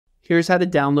Here's how to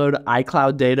download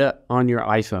iCloud data on your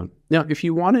iPhone. Now, if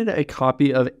you wanted a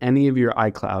copy of any of your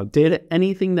iCloud data,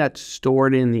 anything that's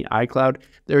stored in the iCloud,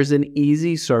 there's an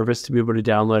easy service to be able to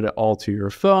download it all to your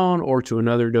phone or to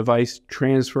another device,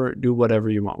 transfer it, do whatever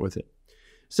you want with it.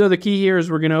 So the key here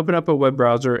is we're going to open up a web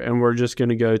browser and we're just going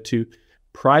to go to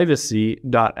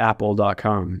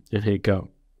privacy.apple.com and hit go.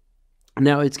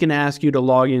 Now it's going to ask you to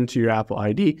log into your Apple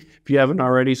ID if you haven't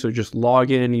already. So just log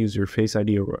in, use your Face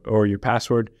ID or your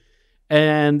password.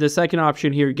 And the second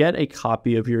option here, get a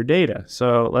copy of your data.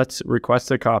 So let's request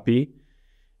a copy.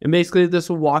 And basically this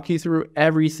will walk you through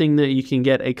everything that you can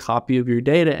get a copy of your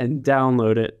data and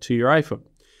download it to your iPhone.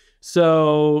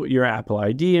 So your Apple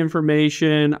ID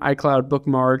information, iCloud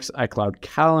bookmarks, iCloud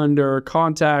calendar,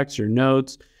 contacts, your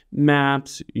notes,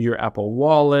 maps, your Apple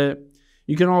Wallet.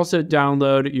 You can also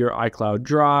download your iCloud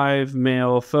Drive,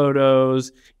 mail,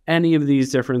 photos, any of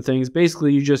these different things.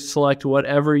 Basically, you just select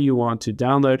whatever you want to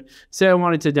download. Say I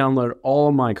wanted to download all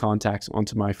of my contacts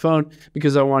onto my phone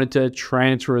because I wanted to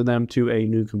transfer them to a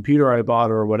new computer I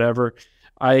bought or whatever.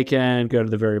 I can go to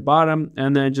the very bottom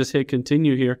and then just hit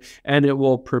continue here, and it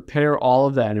will prepare all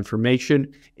of that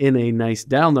information in a nice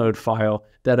download file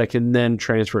that I can then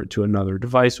transfer it to another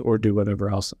device or do whatever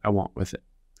else I want with it.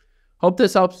 Hope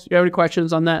this helps. If you have any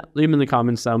questions on that, leave them in the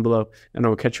comments down below, and I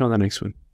will catch you on the next one.